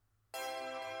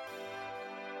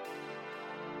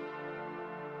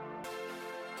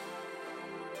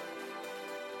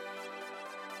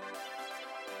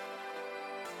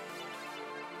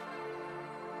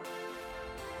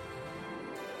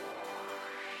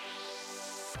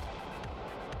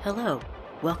Hello,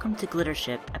 welcome to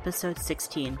Glittership, episode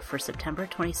 16 for September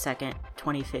 22nd,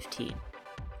 2015.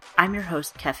 I'm your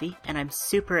host, Kefi, and I'm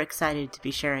super excited to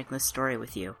be sharing this story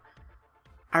with you.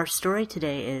 Our story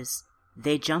today is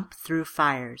They Jump Through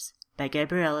Fires by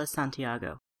Gabriela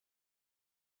Santiago.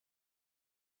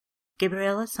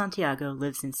 Gabriela Santiago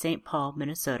lives in St. Paul,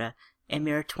 Minnesota, a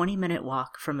mere 20-minute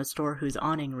walk from a store whose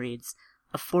awning reads,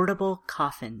 Affordable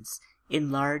Coffins,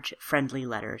 in large, friendly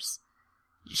letters.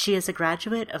 She is a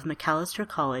graduate of Macalester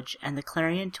College and the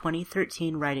Clarion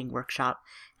 2013 Writing Workshop,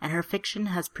 and her fiction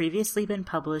has previously been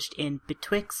published in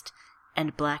Betwixt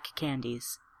and Black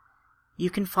Candies. You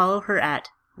can follow her at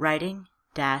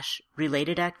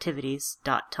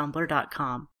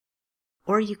writing-relatedactivities.tumblr.com,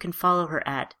 or you can follow her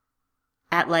at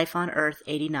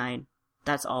LifeOnEarth89,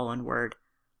 that's all one word,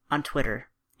 on Twitter.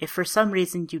 If for some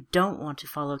reason you don't want to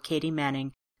follow Katie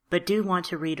Manning, but do want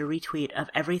to read a retweet of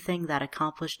everything that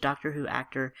accomplished Doctor Who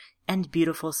actor and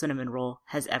beautiful cinnamon roll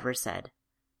has ever said.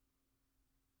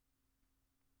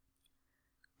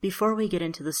 Before we get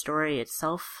into the story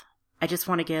itself, I just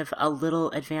want to give a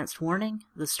little advanced warning.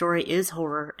 The story is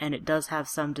horror, and it does have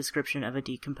some description of a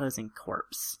decomposing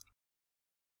corpse.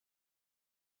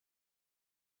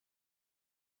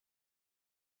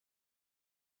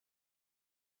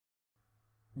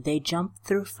 They Jump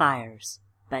Through Fires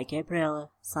by Gabriela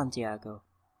Santiago.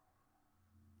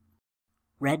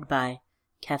 Read by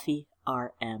Kefi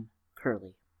R.M.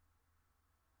 Curley.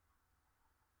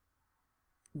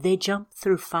 They jump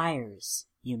through fires,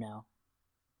 you know.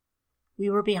 We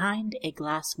were behind a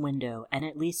glass window and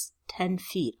at least 10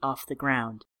 feet off the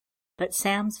ground, but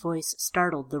Sam's voice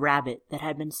startled the rabbit that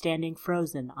had been standing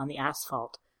frozen on the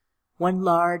asphalt, one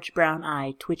large brown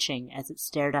eye twitching as it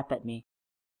stared up at me.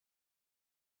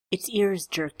 Its ears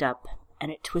jerked up,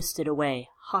 and it twisted away,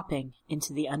 hopping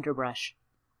into the underbrush.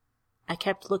 I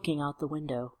kept looking out the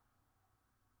window.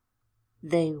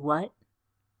 They what?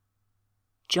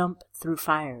 Jump through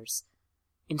fires,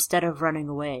 instead of running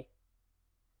away.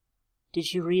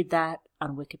 Did you read that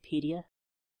on Wikipedia?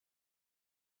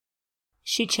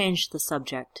 She changed the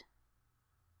subject.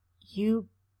 You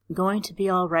going to be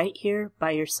all right here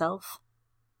by yourself?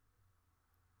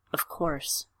 Of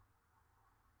course.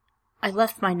 I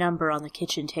left my number on the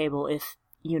kitchen table if,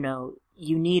 you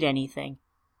need anything.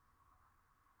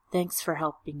 Thanks for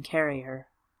helping carry her.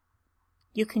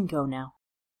 You can go now.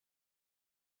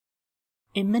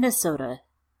 In Minnesota,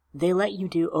 they let you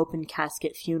do open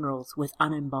casket funerals with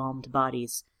unembalmed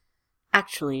bodies.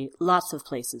 Actually, lots of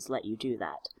places let you do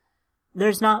that.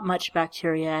 There's not much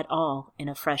bacteria at all in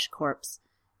a fresh corpse.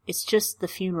 It's just the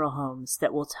funeral homes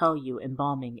that will tell you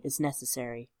embalming is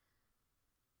necessary.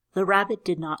 The rabbit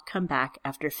did not come back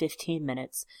after 15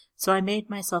 minutes, so I made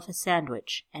myself a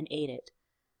sandwich and ate it.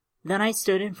 Then I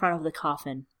stood in front of the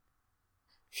coffin.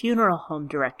 Funeral home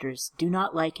directors do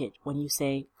not like it when you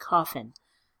say coffin.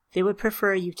 They would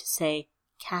prefer you to say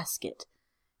casket.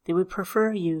 They would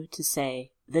prefer you to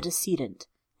say the decedent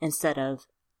instead of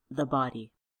the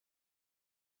body.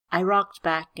 I rocked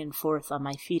back and forth on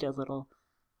my feet a little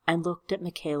and looked at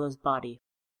Michaela's body.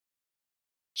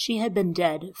 She had been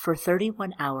dead for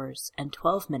 31 hours and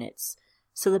 12 minutes,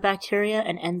 so the bacteria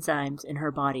and enzymes in her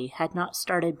body had not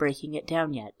started breaking it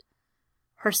down yet.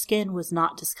 Her skin was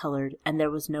not discolored, and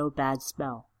there was no bad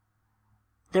smell.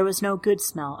 There was no good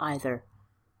smell either.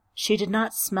 She did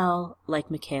not smell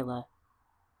like Michaela.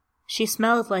 She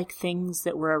smelled like things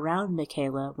that were around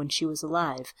Michaela when she was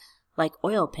alive, like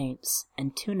oil paints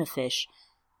and tuna fish,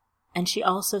 and she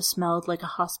also smelled like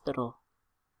a hospital.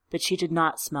 But she did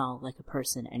not smell like a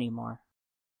person anymore.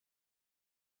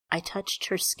 I touched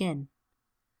her skin.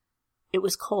 It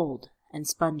was cold and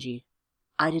spongy.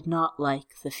 I did not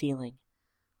like the feeling.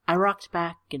 I rocked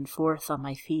back and forth on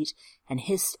my feet and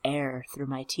hissed air through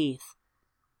my teeth.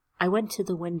 I went to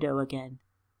the window again.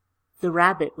 The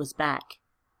rabbit was back.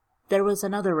 There was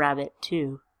another rabbit,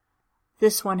 too.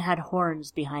 This one had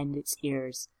horns behind its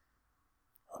ears.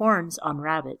 Horns on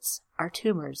rabbits are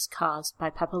tumors caused by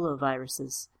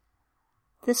papilloviruses.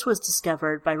 This was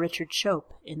discovered by Richard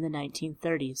Shope in the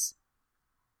 1930s.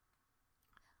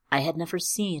 I had never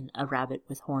seen a rabbit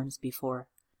with horns before.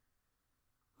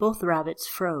 Both rabbits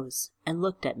froze and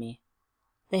looked at me.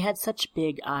 They had such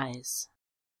big eyes.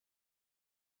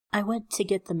 I went to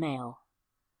get the mail.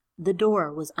 The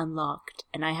door was unlocked,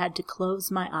 and I had to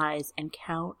close my eyes and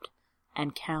count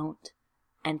and count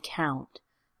and count,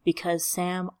 because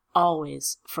Sam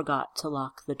always forgot to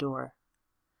lock the door.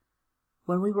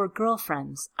 When we were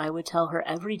girlfriends, I would tell her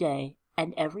every day,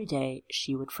 and every day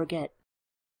she would forget.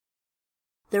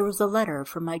 There was a letter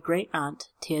from my great-aunt,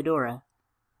 Theodora.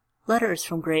 Letters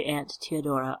from great-aunt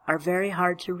Theodora are very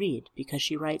hard to read because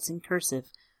she writes in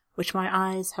cursive, which my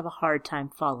eyes have a hard time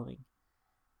following.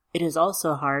 It is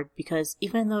also hard because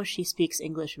even though she speaks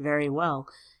English very well,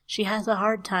 she has a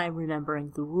hard time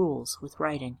remembering the rules with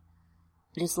writing.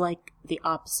 It is like the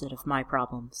opposite of my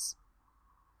problems.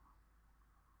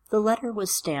 The letter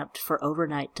was stamped for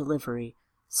overnight delivery,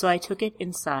 so I took it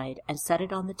inside and set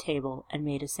it on the table and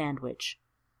made a sandwich.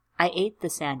 I ate the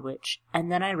sandwich,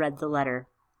 and then I read the letter.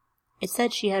 It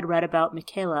said she had read about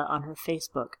Michaela on her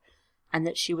Facebook, and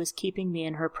that she was keeping me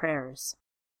in her prayers.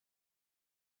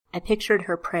 I pictured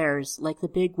her prayers like the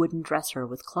big wooden dresser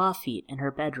with claw feet in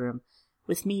her bedroom,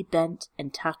 with me bent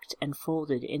and tucked and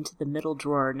folded into the middle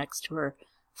drawer next to her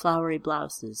flowery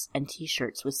blouses and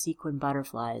t-shirts with sequin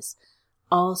butterflies,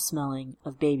 all smelling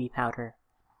of baby powder.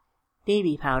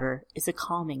 Baby powder is a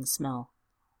calming smell.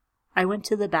 I went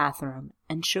to the bathroom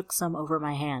and shook some over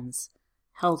my hands,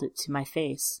 held it to my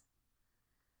face.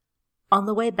 On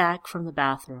the way back from the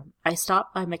bathroom, I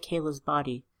stopped by Michaela's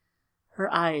body. Her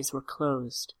eyes were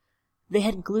closed. They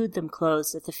had glued them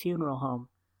closed at the funeral home.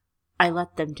 I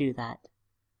let them do that.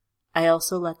 I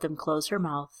also let them close her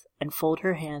mouth and fold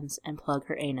her hands and plug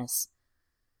her anus.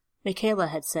 Michaela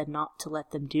had said not to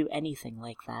let them do anything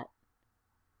like that.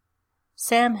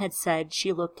 Sam had said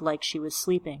she looked like she was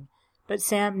sleeping, but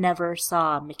Sam never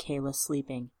saw Michaela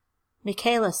sleeping.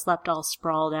 Michaela slept all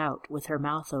sprawled out with her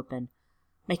mouth open.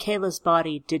 Michaela's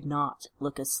body did not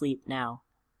look asleep now.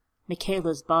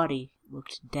 Michaela's body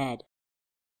looked dead.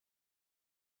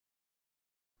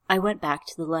 I went back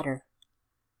to the letter.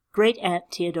 Great-Aunt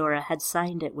Theodora had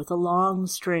signed it with a long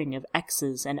string of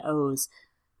X's and O's.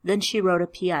 Then she wrote a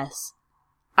P.S.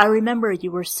 I remember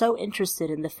you were so interested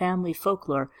in the family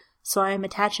folklore, so I am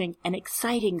attaching an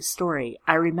exciting story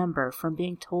I remember from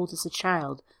being told as a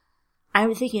child. I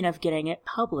am thinking of getting it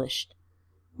published.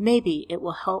 Maybe it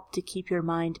will help to keep your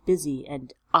mind busy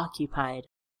and occupied.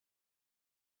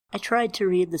 I tried to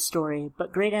read the story,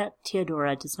 but Great-Aunt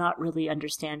Theodora does not really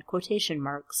understand quotation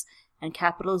marks and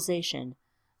capitalization,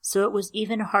 so it was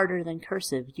even harder than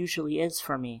cursive usually is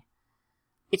for me.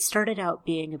 It started out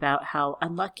being about how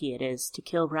unlucky it is to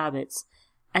kill rabbits,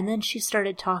 and then she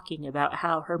started talking about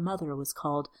how her mother was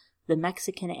called the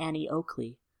Mexican Annie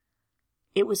Oakley.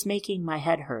 It was making my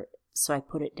head hurt, so I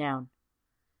put it down.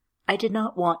 I did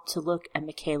not want to look at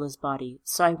Michaela's body,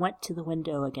 so I went to the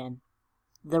window again.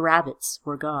 The rabbits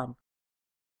were gone.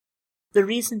 The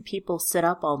reason people sit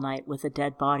up all night with a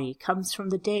dead body comes from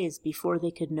the days before they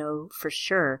could know for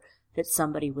sure that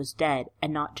somebody was dead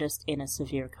and not just in a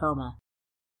severe coma.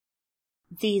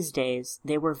 These days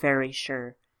they were very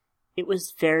sure. It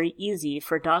was very easy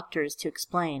for doctors to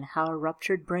explain how a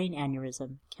ruptured brain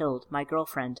aneurysm killed my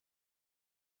girlfriend.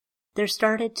 There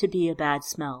started to be a bad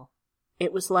smell.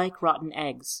 It was like rotten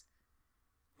eggs.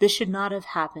 This should not have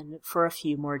happened for a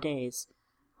few more days.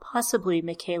 Possibly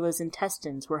Michaela's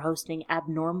intestines were hosting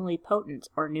abnormally potent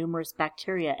or numerous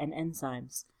bacteria and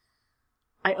enzymes.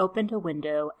 I opened a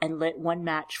window and lit one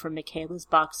match from Michaela's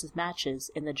box of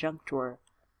matches in the junk drawer.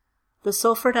 The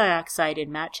sulfur dioxide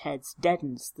in match heads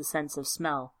deadens the sense of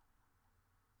smell.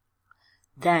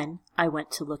 Then I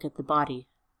went to look at the body.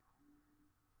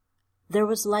 There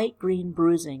was light green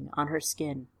bruising on her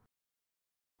skin.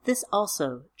 This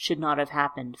also should not have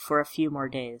happened for a few more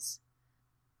days.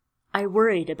 I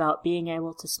worried about being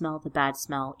able to smell the bad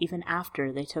smell even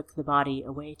after they took the body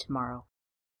away tomorrow.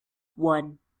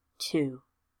 1, 2,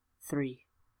 3,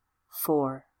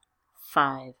 4,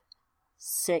 5,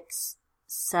 6,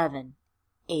 7,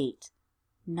 8,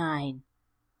 9,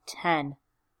 10,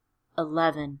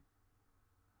 11.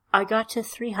 I got to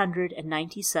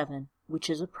 397, which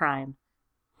is a prime,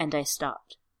 and I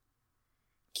stopped.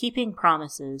 Keeping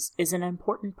promises is an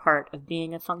important part of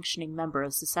being a functioning member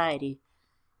of society.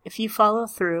 If you follow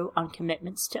through on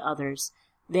commitments to others,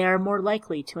 they are more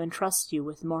likely to entrust you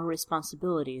with more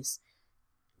responsibilities.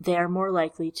 They are more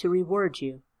likely to reward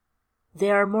you. They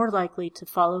are more likely to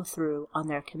follow through on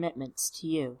their commitments to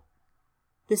you.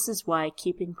 This is why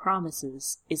keeping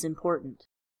promises is important.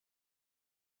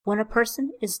 When a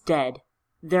person is dead,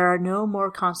 there are no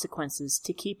more consequences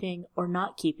to keeping or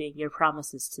not keeping your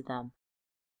promises to them.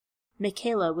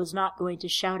 Michaela was not going to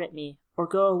shout at me or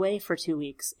go away for 2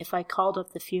 weeks if I called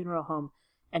up the funeral home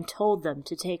and told them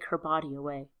to take her body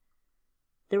away.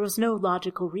 There was no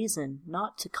logical reason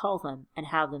not to call them and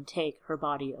have them take her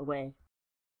body away.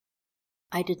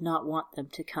 I did not want them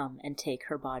to come and take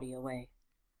her body away.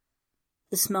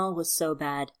 The smell was so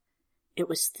bad. It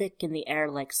was thick in the air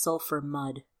like sulfur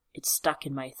mud. It stuck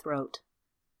in my throat.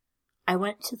 I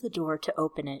went to the door to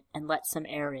open it and let some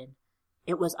air in.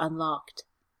 It was unlocked.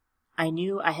 I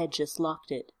knew I had just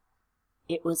locked it.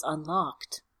 It was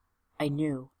unlocked. I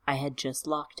knew I had just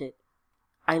locked it.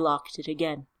 I locked it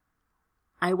again.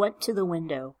 I went to the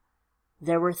window.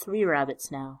 There were 3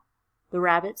 rabbits now. The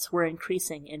rabbits were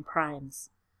increasing in primes.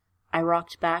 I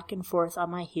rocked back and forth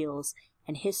on my heels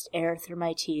and hissed air through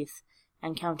my teeth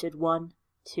and counted 1,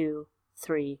 2,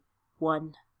 3,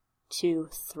 1, 2,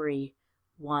 3,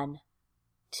 1,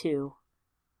 2,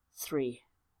 3.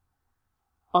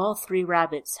 All 3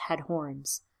 rabbits had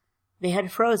horns. They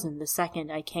had frozen the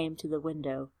second I came to the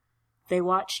window. They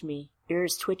watched me,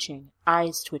 ears twitching,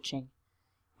 eyes twitching.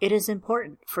 It is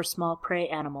important for small prey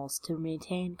animals to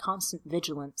maintain constant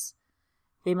vigilance.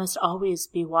 They must always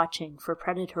be watching for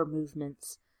predator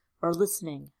movements or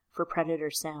listening for predator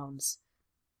sounds.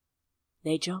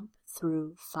 They jump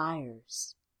through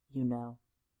fires, you know.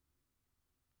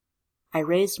 I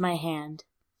raised my hand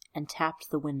and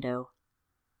tapped the window.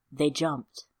 They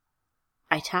jumped.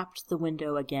 I tapped the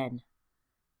window again.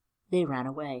 They ran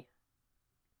away.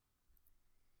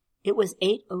 It was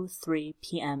 8:03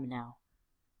 p.m. now.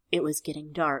 It was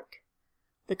getting dark.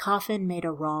 The coffin made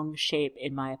a wrong shape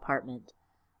in my apartment.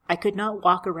 I could not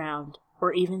walk around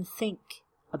or even think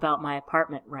about my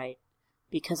apartment right,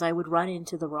 because I would run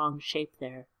into the wrong shape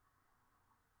there.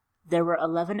 There were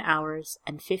 11 hours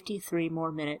and 53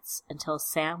 more minutes until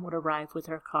Sam would arrive with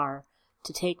her car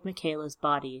to take Michaela's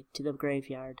body to the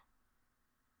graveyard.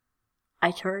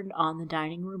 I turned on the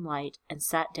dining room light and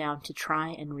sat down to try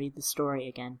and read the story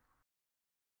again.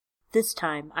 This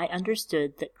time I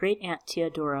understood that Great-Aunt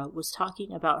Theodora was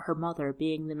talking about her mother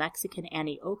being the Mexican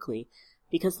Annie Oakley,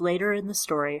 because later in the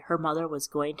story her mother was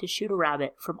going to shoot a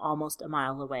rabbit from almost a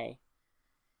mile away.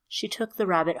 She took the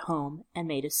rabbit home and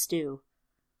made a stew.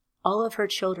 All of her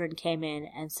children came in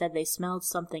and said they smelled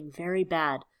something very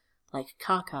bad, like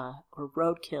caca or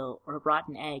roadkill or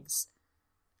rotten eggs.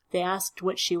 They asked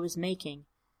what she was making.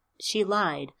 She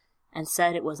lied and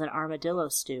said it was an armadillo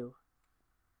stew.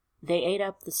 They ate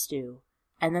up the stew,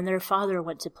 and then their father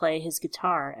went to play his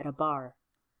guitar at a bar.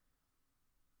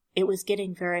 It was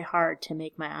getting very hard to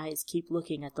make my eyes keep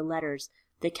looking at the letters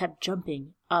that kept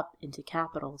jumping up into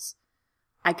capitals.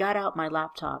 I got out my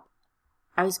laptop.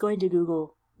 I was going to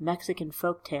Google Mexican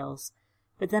folk tales,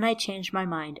 but then I changed my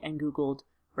mind and Googled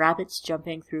rabbits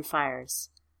jumping through fires.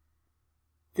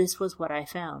 This was what I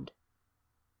found.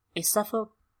 A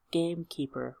Suffolk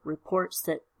gamekeeper reports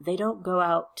that they don't go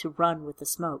out to run with the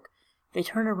smoke. They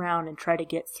turn around and try to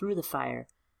get through the fire.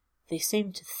 They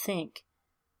seem to think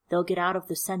they'll get out of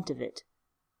the scent of it.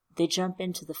 They jump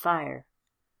into the fire.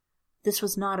 This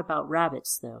was not about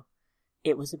rabbits, though.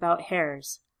 It was about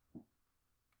hares.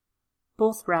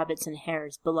 Both rabbits and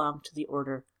hares belong to the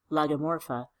order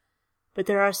Lagomorpha, but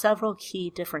there are several key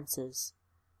differences.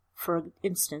 For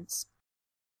instance,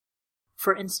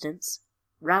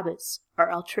 rabbits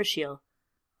are altricial.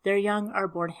 Their young are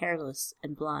born hairless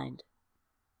and blind.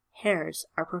 Hares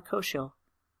are precocial.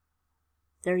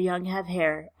 Their young have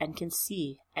hair and can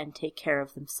see and take care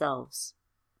of themselves.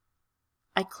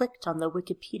 I clicked on the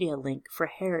Wikipedia link for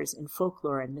hares in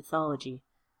folklore and mythology.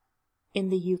 In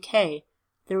the UK,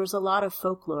 there was a lot of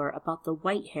folklore about the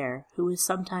white hare who is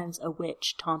sometimes a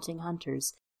witch taunting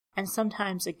hunters, and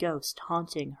sometimes a ghost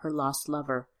haunting her lost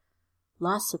lover.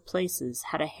 Lots of places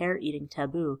had a hare-eating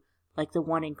taboo, like the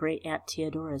one in Great-Aunt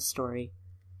Theodora's story.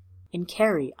 In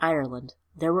Kerry, Ireland,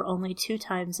 there were only 2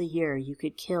 times a year you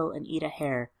could kill and eat a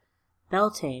hare,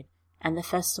 Beltane and the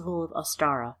festival of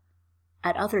Ostara.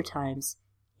 At other times,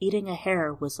 eating a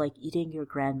hare was like eating your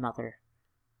grandmother.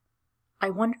 I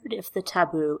wondered if the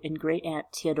taboo in Great-Aunt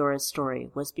Theodora's story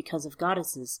was because of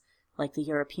goddesses, like the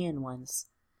European ones.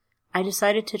 I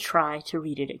decided to try to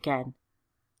read it again.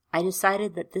 I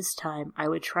decided that this time I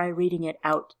would try reading it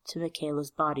out to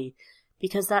Michaela's body,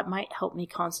 because that might help me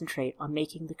concentrate on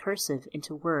making the cursive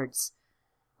into words.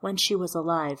 When she was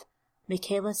alive,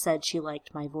 Michaela said she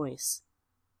liked my voice.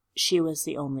 She was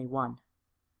the only one.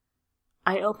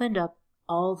 I opened up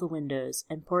all the windows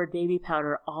and poured baby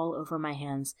powder all over my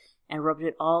hands and rubbed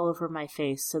it all over my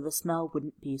face so the smell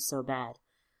wouldn't be so bad.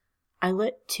 I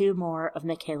lit 2 more of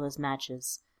Michaela's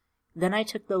matches. Then I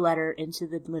took the letter into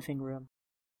the living room.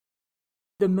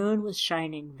 The moon was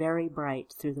shining very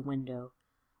bright through the window.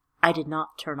 I did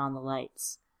not turn on the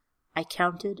lights. I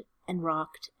counted and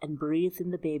rocked and breathed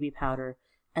in the baby powder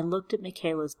and looked at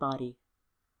Michaela's body.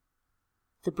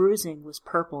 The bruising was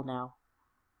purple now.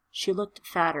 She looked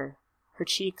fatter, her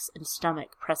cheeks and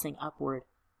stomach pressing upward.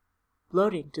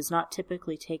 Bloating does not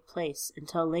typically take place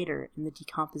until later in the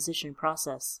decomposition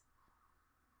process.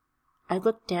 I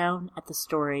looked down at the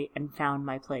story and found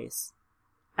my place.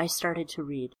 I started to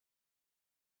read.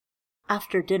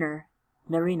 After dinner,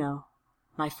 Marino,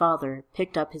 my father,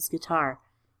 picked up his guitar.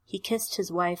 He kissed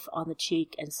his wife on the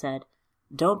cheek and said,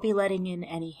 "Don't be letting in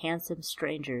any handsome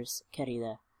strangers,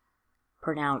 querida."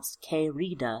 pronounced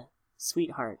K-Rida,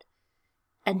 sweetheart.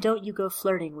 And don't you go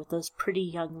flirting with those pretty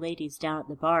young ladies down at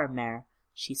the bar, Mare,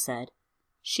 she said.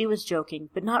 She was joking,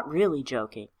 but not really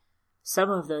joking.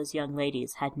 Some of those young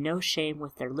ladies had no shame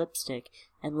with their lipstick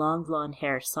and long blonde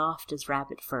hair soft as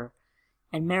rabbit fur,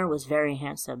 and Mare was very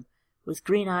handsome, with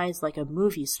green eyes like a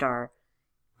movie star,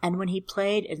 and when he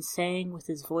played and sang with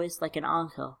his voice like an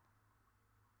angel,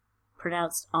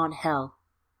 pronounced angel,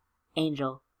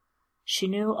 angel, she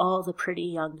knew all the pretty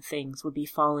young things would be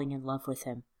falling in love with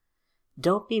him.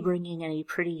 Don't be bringing any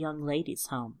pretty young ladies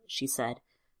home, she said,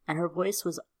 and her voice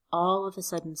was all of a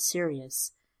sudden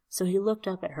serious, so he looked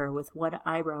up at her with one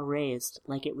eyebrow raised,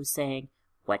 like it was saying,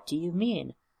 "What do you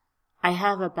mean?" "I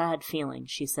have a bad feeling,"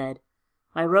 she said.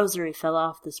 "My rosary fell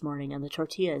off this morning, and the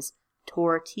tortillas,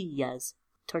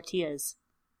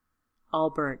 all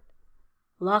burnt.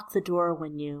 Lock the door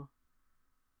when you—"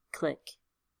 Click.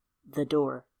 The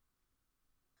door.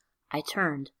 I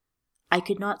turned. I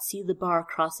could not see the bar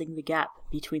crossing the gap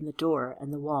between the door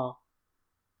and the wall.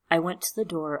 I went to the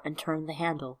door and turned the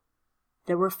handle.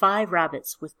 There were 5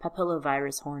 rabbits with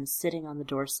papillovirus horns sitting on the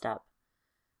doorstep.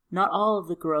 Not all of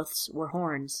the growths were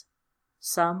horns.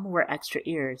 Some were extra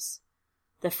ears.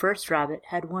 The first rabbit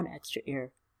had 1 extra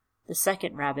ear. The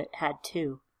second rabbit had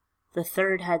 2. The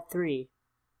third had 3.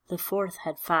 The fourth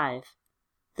had 5.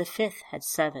 The fifth had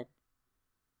 7.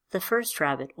 The first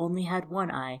rabbit only had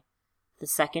 1 eye. The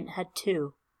second had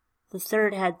 2. The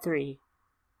third had 3.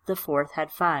 The fourth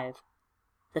had 5.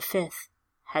 The fifth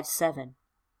had 7.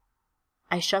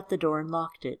 I shut the door and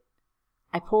locked it.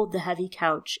 I pulled the heavy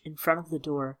couch in front of the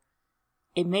door.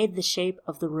 It made the shape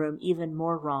of the room even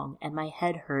more wrong, and my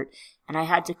head hurt, and I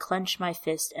had to clench my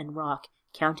fist and rock,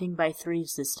 counting by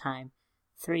 3s this time.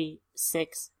 3,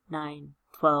 6, 9,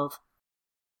 12.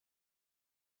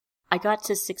 I got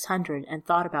to 600 and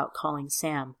thought about calling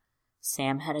Sam.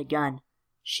 Sam had a gun.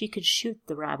 She could shoot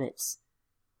the rabbits.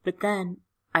 But then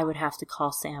I would have to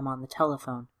call Sam on the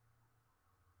telephone.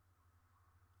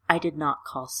 I did not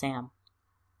call Sam.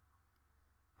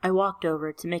 I walked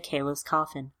over to Michaela's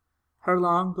coffin. Her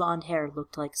long blonde hair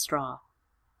looked like straw.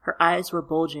 Her eyes were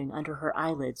bulging under her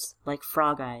eyelids like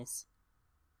frog eyes.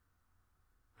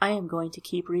 "I am going to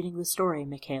keep reading the story,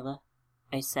 Michaela,"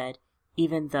 I said,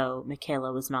 even though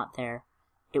Michaela was not there.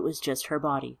 It was just her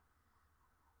body.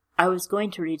 I was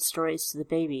going to read stories to the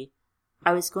baby.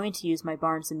 I was going to use my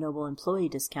Barnes & Noble employee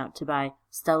discount to buy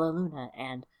Stella Luna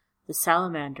and The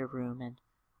Salamander Room and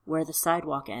Where the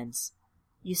Sidewalk Ends.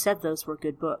 You said those were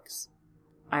good books.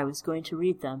 I was going to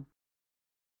read them.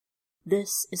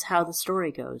 "This is how the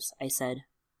story goes," I said.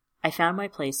 I found my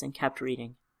place and kept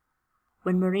reading.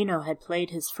 When Marino had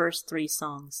played his first 3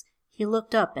 songs, he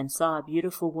looked up and saw a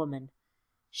beautiful woman.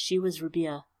 She was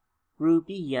Rubia,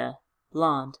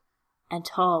 blonde, and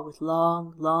tall with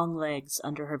long, long legs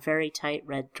under her very tight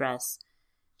red dress.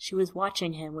 She was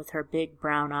watching him with her big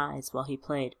brown eyes while he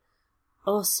played.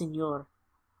 "Oh, Signor.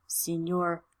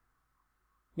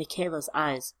 Michaela's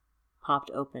eyes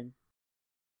popped open.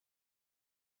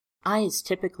 Eyes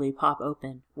typically pop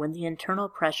open when the internal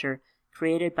pressure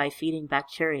created by feeding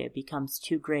bacteria becomes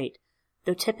too great,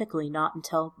 though typically not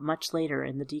until much later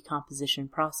in the decomposition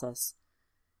process.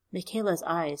 Michaela's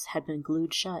eyes had been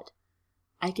glued shut.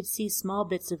 I could see small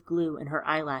bits of glue in her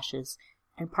eyelashes,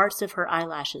 and parts of her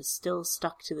eyelashes still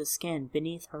stuck to the skin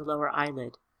beneath her lower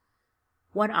eyelid.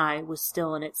 One eye was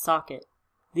still in its socket.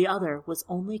 The other was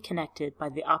only connected by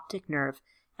the optic nerve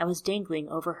and was dangling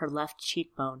over her left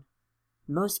cheekbone.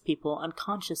 Most people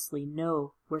unconsciously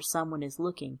know where someone is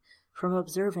looking from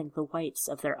observing the whites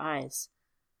of their eyes.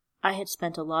 I had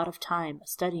spent a lot of time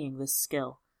studying this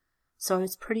skill, so I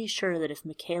was pretty sure that if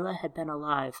Michaela had been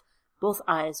alive, both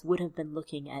eyes would have been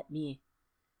looking at me.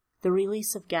 The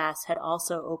release of gas had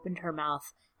also opened her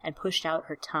mouth and pushed out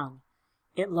her tongue.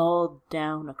 It lolled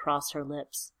down across her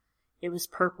lips. It was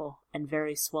purple and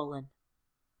very swollen.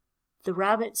 The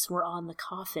rabbits were on the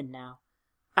coffin now.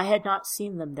 I had not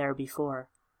seen them there before.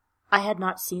 I had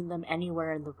not seen them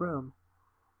anywhere in the room.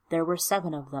 There were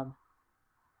 7 of them.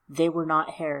 They were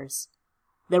not hares.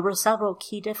 There were several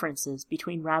key differences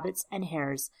between rabbits and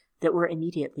hares that were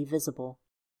immediately visible.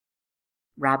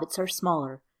 Rabbits are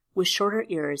smaller, with shorter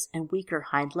ears and weaker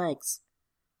hind legs.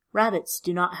 Rabbits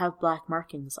do not have black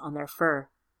markings on their fur.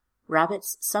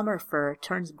 Rabbits' summer fur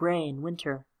turns gray in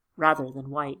winter, rather than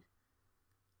white.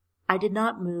 I did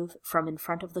not move from in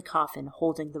front of the coffin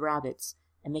holding the rabbits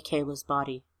and Michaela's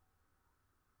body.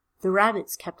 The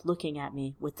rabbits kept looking at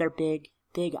me with their big,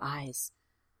 big eyes.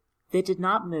 They did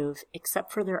not move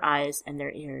except for their eyes and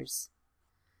their ears.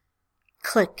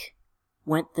 Click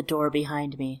went the door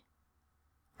behind me.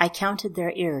 I counted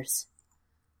their ears.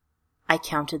 I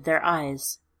counted their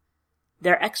eyes.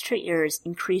 Their extra ears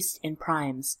increased in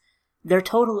primes. Their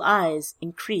total eyes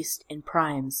increased in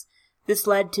primes. This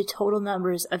led to total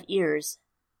numbers of ears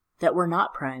that were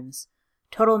not primes.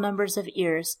 Total numbers of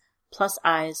ears plus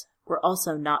eyes were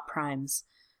also not primes.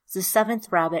 The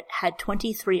seventh rabbit had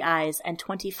 23 eyes and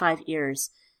 25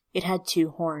 ears. It had 2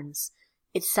 horns.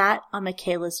 It sat on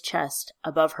Michaela's chest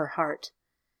above her heart.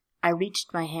 I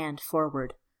reached my hand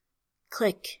forward.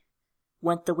 Click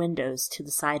went the windows to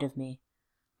the side of me.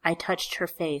 I touched her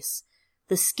face.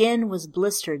 The skin was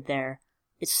blistered there.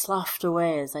 It sloughed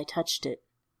away as I touched it.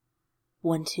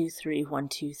 1, 2, 3, 1,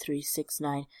 2, 3, 6,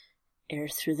 9. Air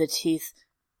through the teeth.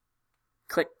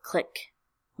 Click, click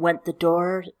went the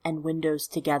door and windows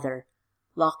together.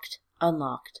 Locked,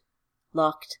 unlocked.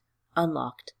 Locked,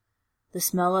 unlocked. The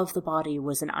smell of the body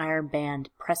was an iron band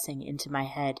pressing into my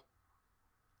head.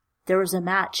 There was a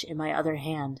match in my other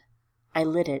hand. I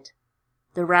lit it.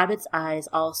 The rabbit's eyes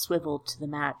all swiveled to the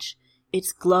match.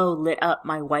 Its glow lit up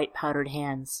my white powdered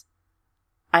hands.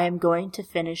 I am going to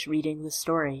finish reading the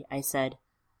story, I said.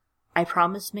 I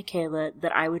promised Michaela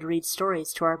that I would read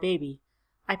stories to our baby.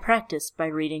 I practiced by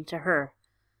reading to her.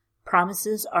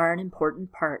 Promises are an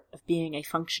important part of being a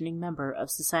functioning member of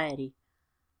society.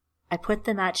 I put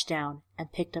the match down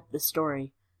and picked up the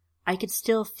story. I could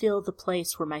still feel the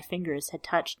place where my fingers had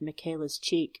touched Michaela's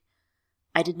cheek.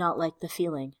 I did not like the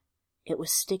feeling. It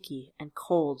was sticky and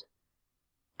cold.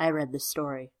 I read the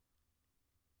story.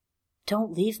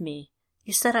 Don't leave me.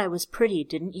 You said I was pretty,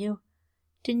 didn't you?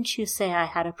 Didn't you say I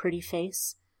had a pretty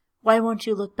face? Why won't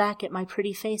you look back at my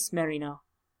pretty face, Merino?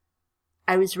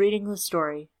 I was reading the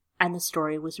story, and the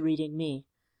story was reading me.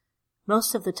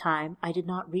 Most of the time, I did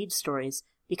not read stories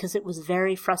because it was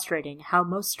very frustrating how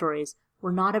most stories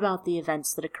were not about the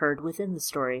events that occurred within the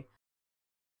story.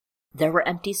 There were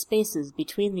empty spaces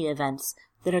between the events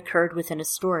that occurred within a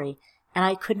story, and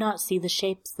I could not see the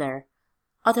shapes there.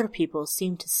 Other people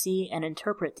seemed to see and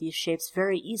interpret these shapes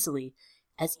very easily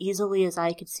as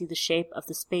I could see the shape of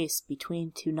the space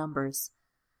between 2 numbers.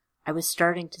 I was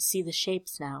starting to see the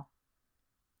shapes now.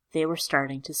 They were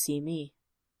starting to see me.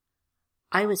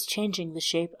 I was changing the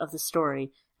shape of the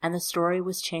story, and the story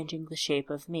was changing the shape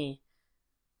of me.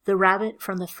 The rabbit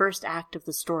from the first act of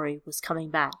the story was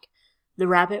coming back. The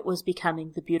rabbit was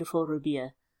becoming the beautiful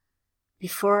Rubia.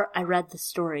 Before I read the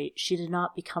story, she did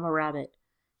not become a rabbit.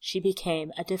 She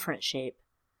became a different shape.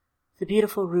 The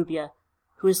beautiful Rubia,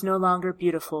 who is no longer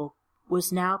beautiful,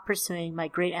 was now pursuing my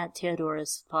great-aunt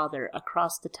Theodora's father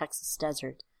across the Texas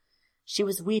desert. She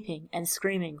was weeping and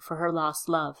screaming for her lost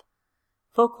love.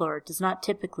 Folklore does not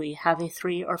typically have a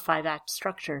 3 or 5 act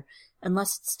structure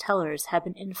unless its tellers have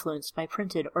been influenced by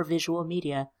printed or visual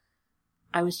media.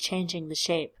 I was changing the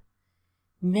shape.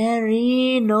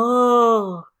 Merino!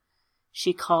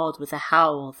 She called with a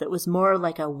howl that was more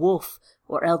like a wolf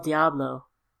or El Diablo.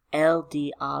 El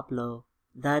Diablo,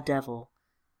 the devil,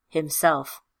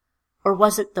 himself. Or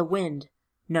was it the wind?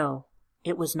 No,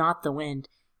 it was not the wind.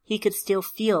 He could still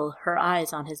feel her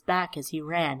eyes on his back as he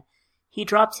ran. He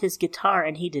dropped his guitar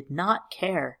and he did not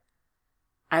care.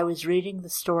 I was reading the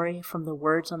story from the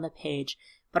words on the page,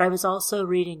 but I was also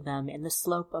reading them in the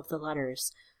slope of the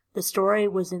letters. The story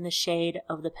was in the shade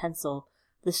of the pencil.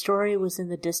 The story was in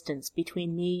the distance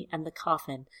between me and the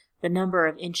coffin, the number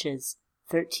of inches,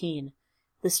 13.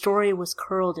 The story was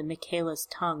curled in Michaela's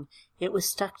tongue. It was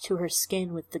stuck to her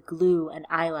skin with the glue and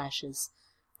eyelashes.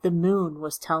 The moon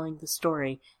was telling the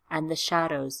story, and the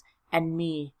shadows, and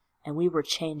me, and we were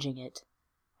changing it.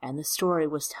 And the story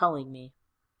was telling me.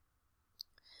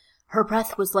 Her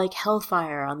breath was like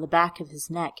hellfire on the back of his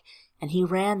neck, and he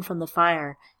ran from the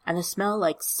fire, and the smell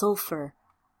like sulphur.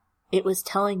 It was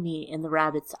telling me in the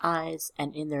rabbit's eyes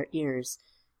and in their ears.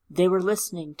 They were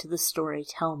listening to the story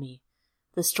tell me.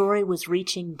 The story was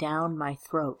reaching down my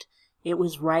throat. It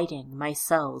was writing my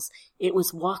cells. It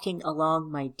was walking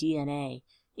along my DNA.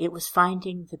 It was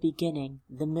finding the beginning,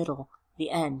 the middle, the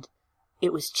end.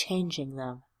 It was changing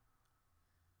them.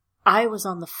 I was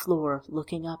on the floor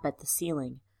looking up at the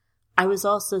ceiling. I was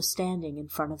also standing in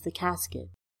front of the casket.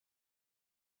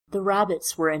 The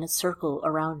rabbits were in a circle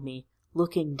around me,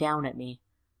 looking down at me.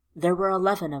 There were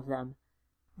 11 of them.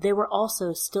 They were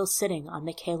also still sitting on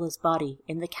Michaela's body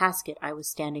in the casket I was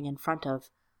standing in front of.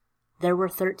 There were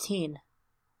 13.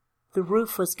 The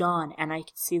roof was gone and I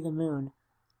could see the moon.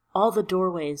 All the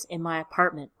doorways in my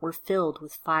apartment were filled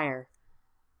with fire.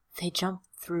 They jumped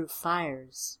through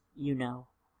fires, you know.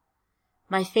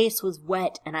 My face was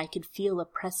wet and I could feel a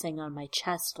pressing on my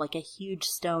chest like a huge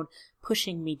stone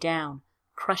pushing me down,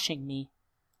 crushing me.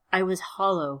 I was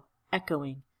hollow,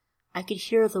 echoing. I could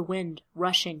hear the wind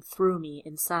rushing through me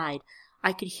inside.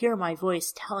 I could hear my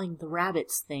voice telling the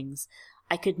rabbits things.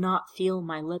 I could not feel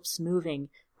my lips moving,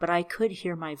 but I could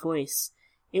hear my voice.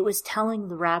 It was telling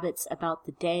the rabbits about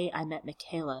the day I met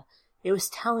Michaela. It was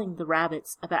telling the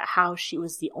rabbits about how she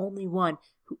was the only one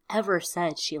who ever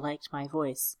said she liked my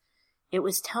voice. It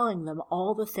was telling them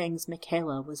all the things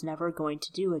Michaela was never going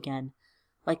to do again,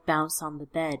 like bounce on the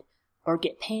bed, or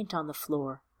get paint on the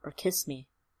floor, or kiss me.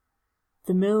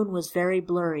 The moon was very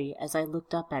blurry as I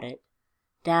looked up at it.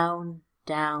 Down,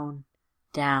 down,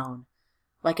 down,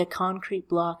 like a concrete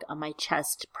block on my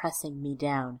chest pressing me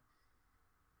down.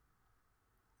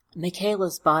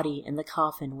 Michaela's body in the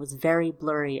coffin was very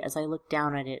blurry as I looked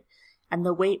down at it, and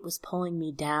the weight was pulling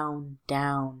me down,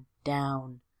 down,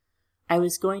 down. I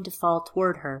was going to fall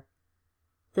toward her.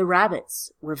 The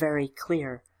rabbits were very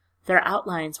clear. Their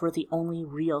outlines were the only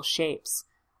real shapes.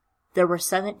 There were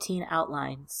 17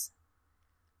 outlines.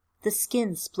 The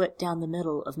skin split down the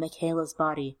middle of Michaela's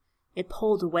body. It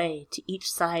pulled away to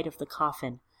each side of the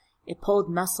coffin. It pulled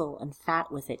muscle and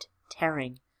fat with it,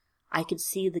 tearing. I could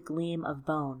see the gleam of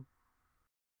bone.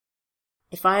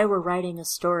 If I were writing a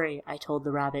story, I told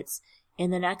the rabbits,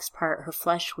 in the next part her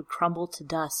flesh would crumble to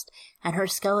dust, and her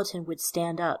skeleton would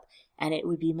stand up, and it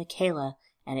would be Michaela,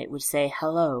 and it would say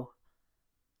hello.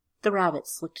 The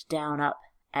rabbits looked down up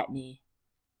at me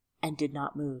and did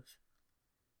not move.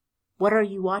 What are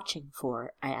you watching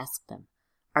for? I asked them.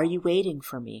 Are you waiting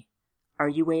for me? Are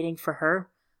you waiting for her?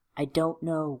 I don't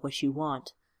know what you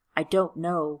want. I don't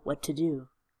know what to do.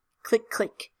 Click,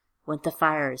 click, went the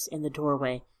fires in the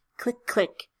doorway. Click,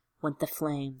 click, went the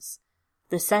flames.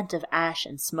 The scent of ash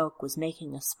and smoke was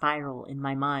making a spiral in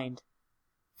my mind.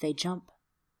 They jump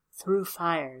through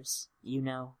fires, you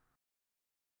know.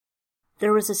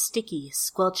 There was a sticky,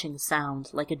 squelching sound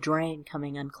like a drain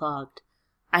coming unclogged.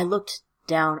 I looked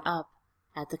down up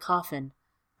at the coffin.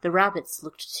 The rabbits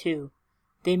looked too.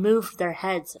 They moved their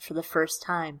heads for the first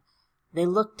time. They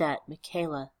looked at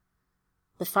Michaela.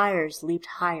 The fires leaped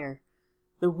higher,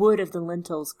 the wood of the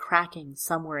lintels cracking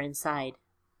somewhere inside.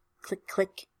 Click,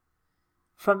 click.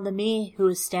 From the me who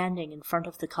was standing in front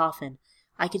of the coffin,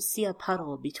 I could see a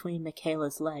puddle between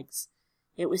Michaela's legs.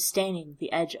 It was staining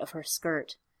the edge of her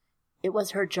skirt. It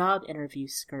was her job interview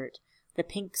skirt, the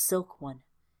pink silk one.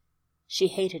 She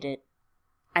hated it.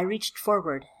 I reached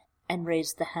forward and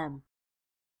raised the hem.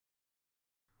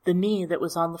 The me that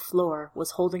was on the floor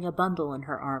was holding a bundle in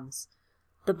her arms.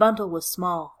 The bundle was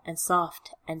small and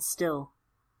soft and still.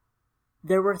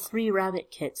 There were 3 rabbit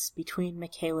kits between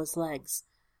Michaela's legs.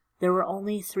 There were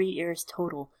only 3 ears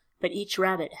total, but each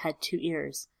rabbit had 2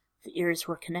 ears. The ears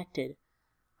were connected.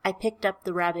 I picked up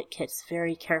the rabbit kits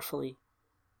very carefully.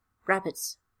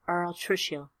 Rabbits are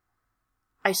altricial.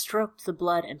 I stroked the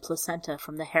blood and placenta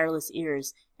from the hairless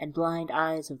ears and blind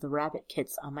eyes of the rabbit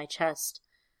kits on my chest.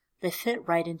 They fit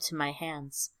right into my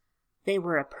hands. They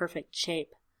were a perfect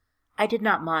shape. I did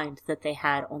not mind that they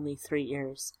had only 3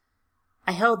 ears.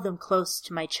 I held them close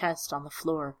to my chest on the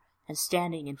floor and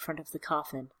standing in front of the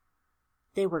coffin.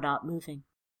 They were not moving.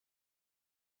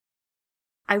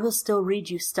 I will still read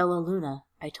you Stella Luna,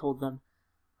 I told them.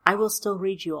 I will still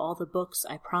read you all the books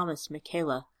I promised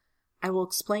Michaela. I will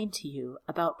explain to you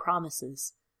about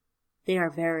promises. They are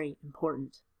very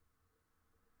important.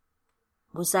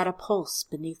 Was that a pulse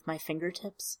beneath my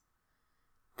fingertips?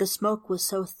 The smoke was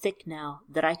so thick now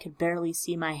that I could barely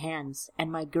see my hands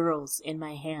and my girls in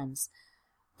my hands.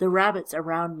 The rabbits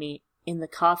around me in the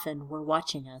coffin were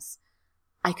watching us.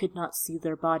 I could not see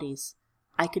their bodies.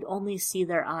 I could only see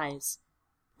their eyes.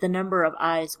 The number of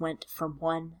eyes went from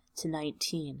 1 to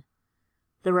 19.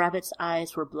 The rabbits'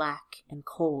 eyes were black and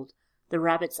cold. The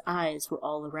rabbits' eyes were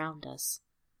all around us.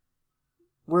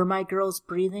 Were my girls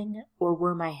breathing, or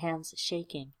were my hands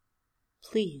shaking?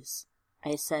 Please,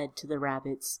 I said to the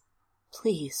rabbits.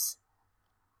 Please.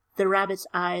 The rabbits'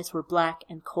 eyes were black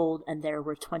and cold, and there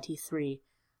were 23.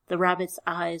 The rabbits'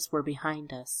 eyes were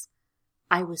behind us.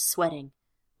 I was sweating.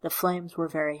 The flames were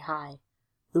very high.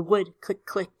 The wood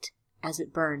clicked as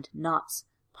it burned, knots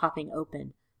popping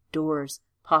open, doors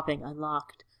popping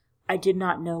unlocked. I did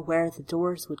not know where the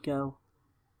doors would go.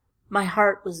 My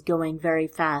heart was going very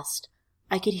fast.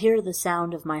 I could hear the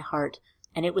sound of my heart,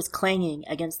 and it was clanging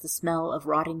against the smell of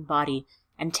rotting body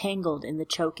and tangled in the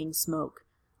choking smoke,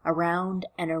 around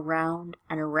and around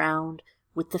and around,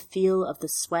 with the feel of the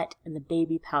sweat and the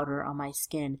baby powder on my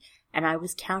skin, and I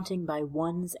was counting by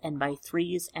 1s and by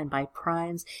 3s and by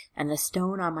primes, and the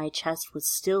stone on my chest was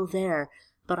still there,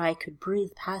 but I could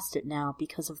breathe past it now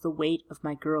because of the weight of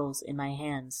my girls in my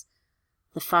hands.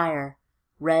 The fire,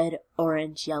 red,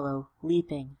 orange, yellow,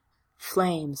 leaping,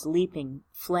 flames leaping,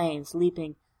 flames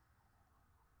leaping.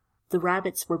 The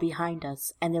rabbits were behind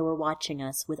us, and they were watching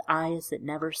us with eyes that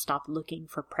never stopped looking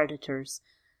for predators.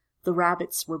 The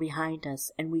rabbits were behind us,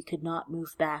 and we could not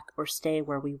move back or stay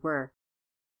where we were.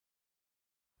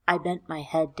 I bent my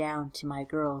head down to my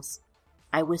girls.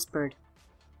 I whispered,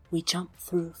 "We jumped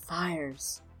through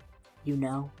fires, you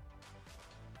know."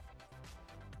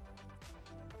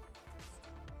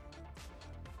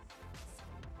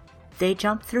 They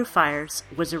Jumped Through Fires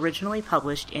was originally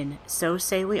published in So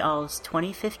Say We All's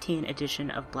 2015 edition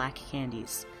of Black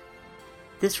Candies.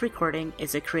 This recording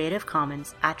is a Creative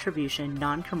Commons Attribution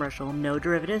Non-Commercial No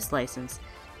Derivatives license,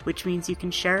 which means you can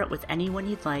share it with anyone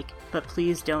you'd like, but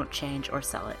please don't change or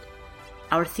sell it.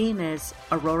 Our theme is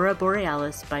Aurora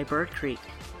Borealis by Bird Creek,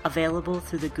 available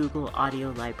through the Google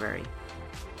Audio Library.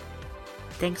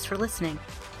 Thanks for listening,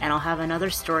 and I'll have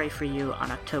another story for you on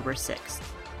October 6th.